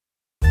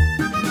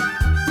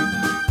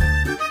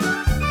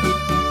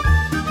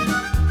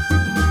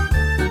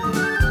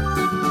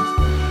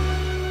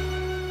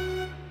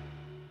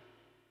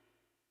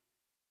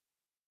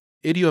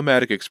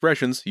idiomatic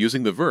expressions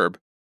using the verb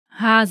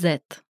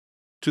Házet.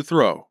 to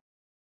throw.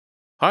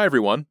 Hi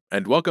everyone,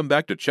 and welcome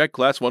back to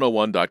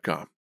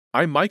CzechClass101.com.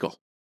 I'm Michael.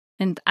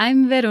 And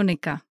I'm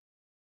Veronika.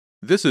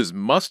 This is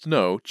Must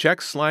Know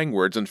Czech Slang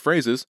Words and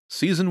Phrases,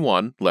 Season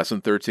 1,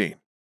 Lesson 13.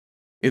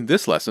 In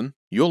this lesson,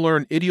 you'll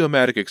learn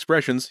idiomatic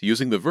expressions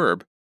using the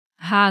verb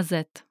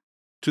Házet.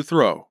 to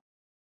throw.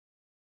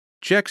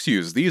 Czechs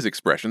use these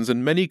expressions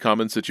in many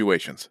common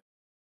situations,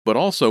 but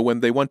also when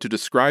they want to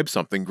describe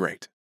something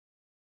great.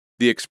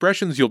 The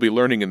expressions you'll be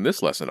learning in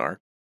this lesson are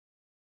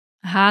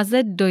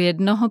Házet do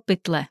jednoho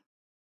pytle.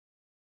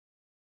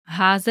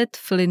 Házet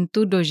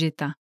flintu do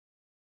žita.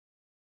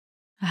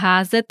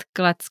 Házet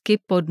klacky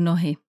pod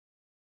nohy.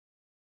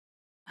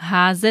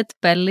 Házet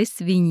perly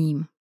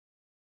sviním.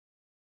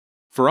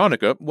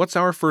 Veronica, what's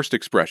our first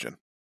expression?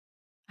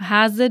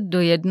 Házet do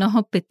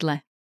jednoho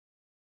pytle.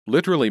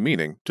 Literally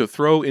meaning to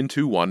throw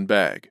into one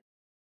bag.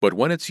 But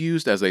when it's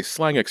used as a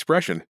slang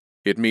expression,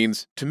 it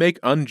means to make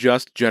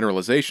unjust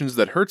generalizations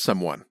that hurt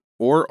someone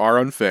or are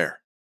unfair.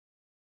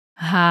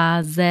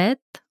 Házet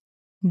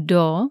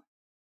do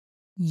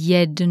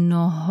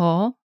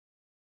jednoho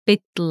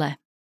pytle.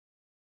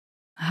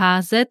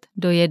 Házet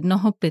do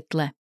jednoho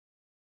pytle.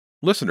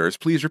 Listeners,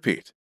 please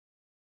repeat.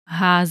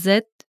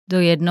 Házet do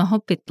jednoho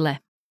pytle.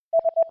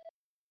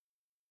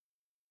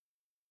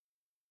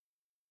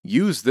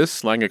 Use this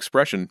slang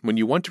expression when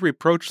you want to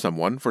reproach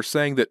someone for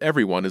saying that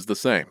everyone is the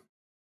same.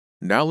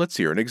 Now let's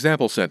hear an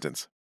example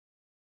sentence.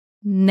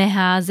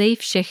 Neházej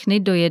všechny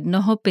do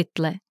jednoho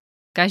pytle.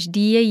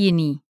 Každý je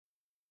jiný.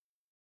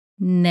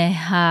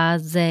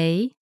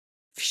 Neházej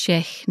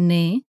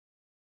všechny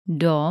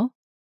do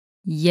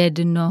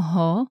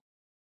jednoho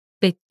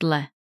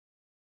pytle.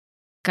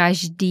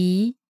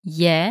 Každý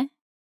je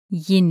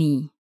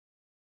jiný.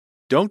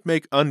 Don't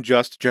make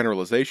unjust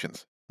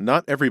generalizations.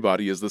 Not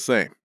everybody is the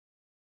same.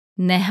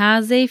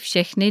 Neházej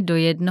všechny do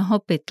jednoho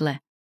pytle.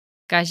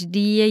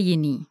 Každý je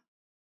jiný.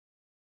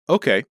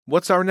 Okay,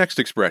 what's our next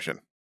expression?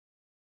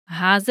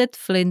 Házet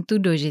flintu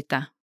do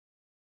žita.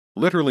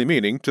 Literally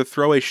meaning to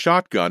throw a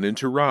shotgun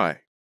into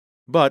rye.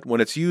 But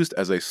when it's used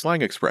as a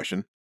slang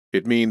expression,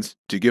 it means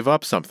to give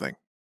up something,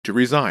 to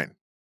resign.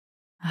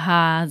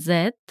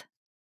 Házet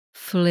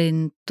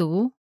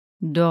flintu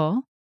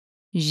do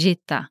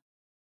žita.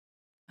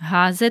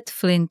 Házet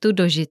flintu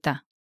do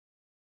žita.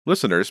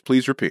 Listeners,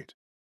 please repeat.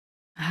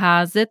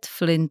 Házet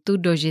flintu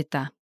do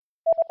žita.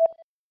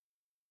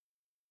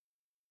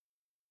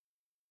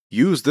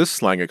 Use this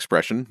slang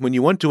expression when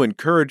you want to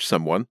encourage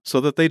someone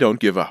so that they don't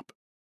give up.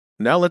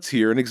 Now let's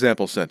hear an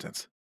example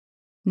sentence.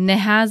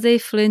 Neházej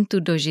flintu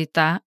do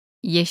žita,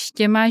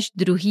 ještě máš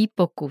druhý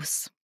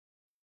pokus.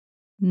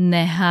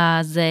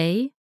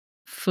 Neházej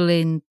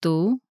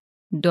flintu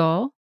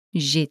do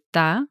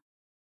žita,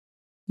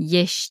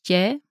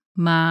 ještě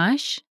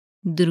máš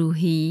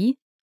druhý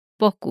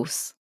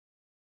pokus.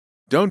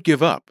 Don't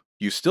give up.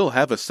 You still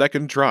have a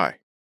second try.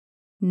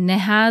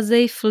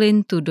 Neházej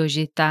flintu do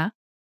žita,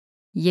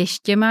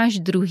 ještě máš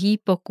druhý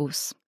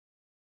pokus.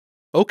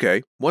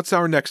 Okay, what's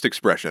our next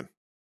expression?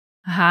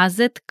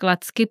 Házet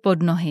klacky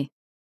pod nohy.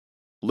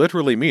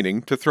 Literally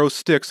meaning to throw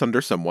sticks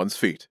under someone's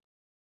feet.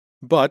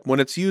 But when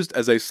it's used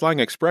as a slang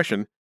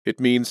expression, it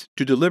means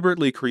to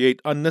deliberately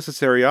create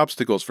unnecessary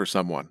obstacles for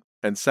someone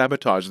and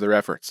sabotage their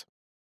efforts.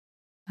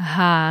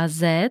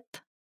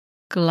 Házet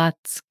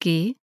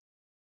klacky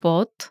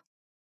pod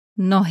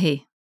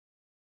nohy.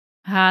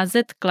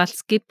 Házet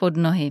klacky pod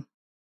nohy.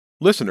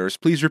 Listeners,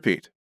 please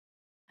repeat.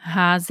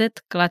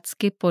 Házet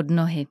klacky pod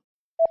nohy.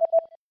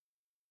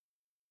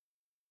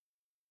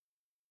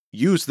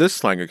 Use this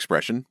slang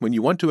expression when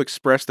you want to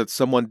express that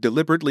someone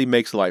deliberately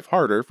makes life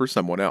harder for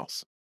someone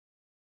else.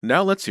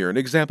 Now let's hear an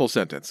example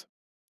sentence.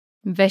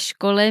 Ve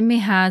škole mi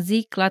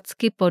hází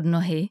klacky pod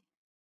nohy,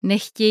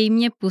 nechtějí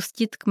mě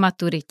pustit k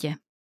maturitě.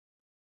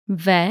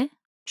 Ve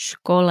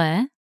škole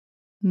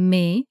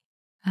mi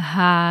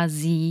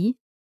hází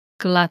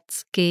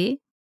klacky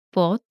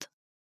pod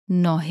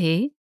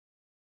nohy,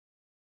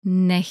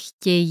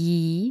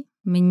 nechtějí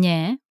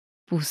mě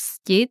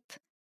pustit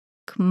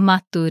k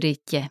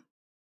maturitě.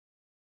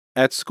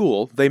 At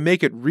school, they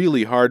make it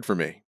really hard for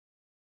me.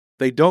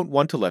 They don't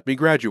want to let me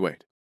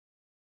graduate.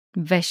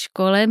 Ve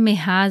škole mi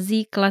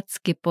hází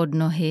klacky pod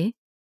nohy,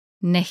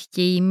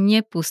 nechtějí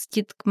mě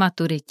pustit k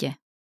maturitě.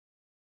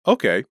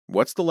 Okay,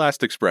 what's the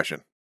last expression?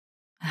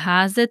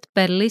 Házet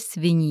perly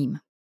sviním.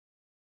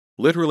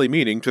 Literally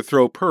meaning to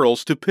throw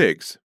pearls to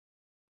pigs.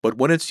 But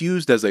when it's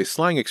used as a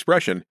slang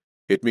expression,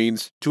 it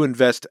means to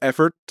invest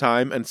effort,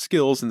 time, and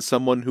skills in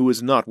someone who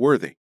is not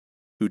worthy,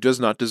 who does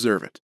not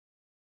deserve it.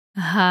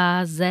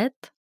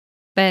 Házet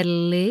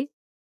perly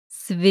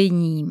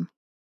sviním.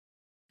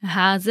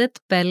 Házet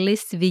perly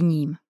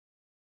sviním.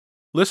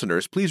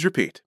 Listeners, please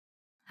repeat.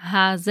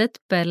 Házet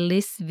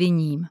perly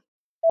sviním.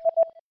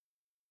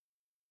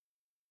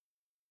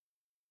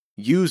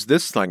 Use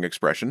this slang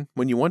expression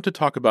when you want to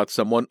talk about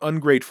someone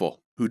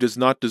ungrateful who does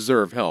not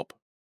deserve help.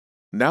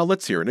 Now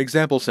let's hear an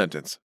example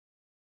sentence.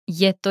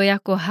 Je to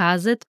jako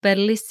házet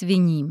perly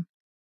sviním.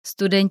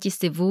 Studenti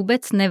si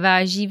vůbec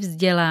neváží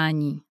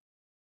vzdělání.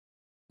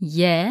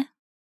 Je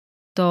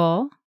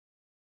to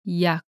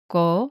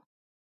jako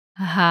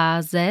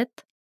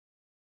házet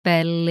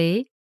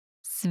perly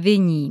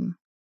sviním.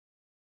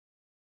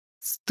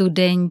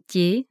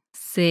 Studenti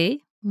si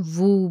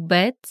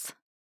vůbec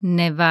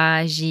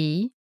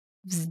neváží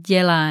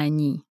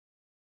vzdělání.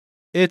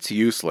 It's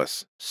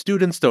useless.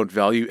 Students don't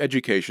value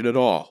education at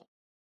all.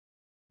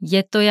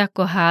 Je to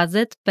jako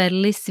házet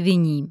perly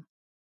sviním.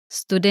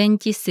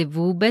 Studenti si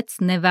vůbec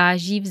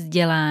neváží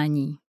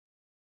vzdělání.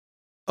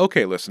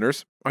 Okay,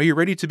 listeners, are you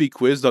ready to be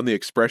quizzed on the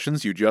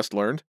expressions you just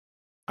learned?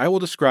 I will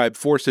describe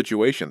 4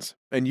 situations,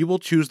 and you will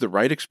choose the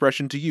right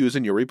expression to use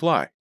in your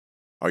reply.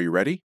 Are you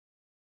ready?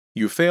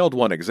 You failed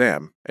one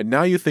exam, and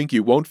now you think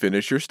you won't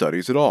finish your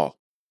studies at all.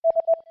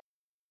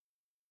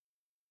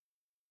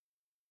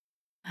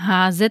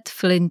 Házet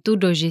flintu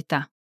do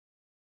žita.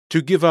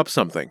 To give up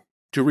something,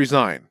 to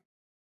resign.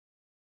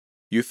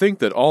 You think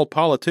that all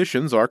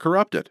politicians are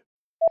corrupted.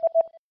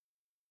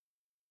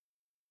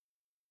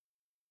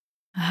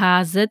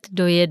 Házet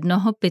do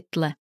jednoho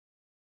pytle.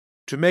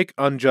 To make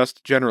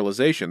unjust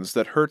generalizations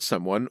that hurt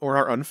someone or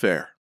are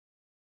unfair.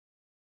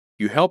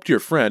 You helped your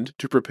friend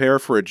to prepare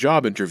for a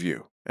job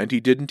interview, and he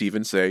didn't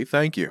even say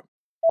thank you.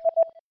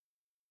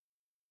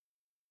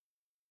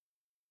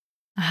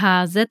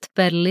 Házet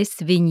perly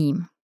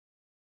sviním.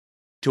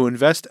 To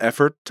invest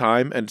effort,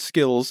 time, and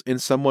skills in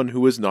someone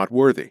who is not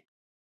worthy,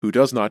 who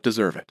does not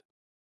deserve it.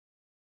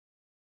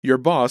 Your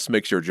boss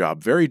makes your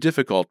job very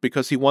difficult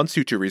because he wants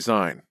you to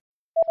resign.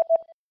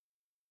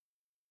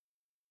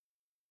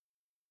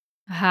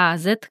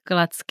 Házet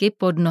klacky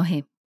pod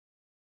nohy.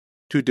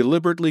 To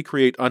deliberately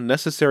create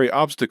unnecessary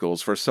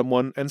obstacles for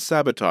someone and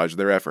sabotage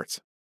their efforts.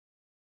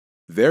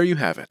 There you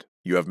have it.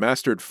 You have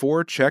mastered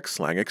 4 Czech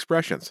slang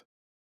expressions.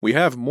 We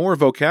have more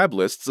vocab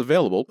lists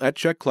available at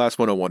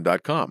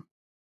czechclass101.com,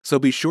 so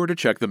be sure to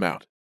check them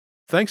out.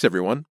 Thanks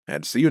everyone,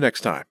 and see you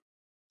next time.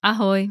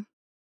 Ahoj.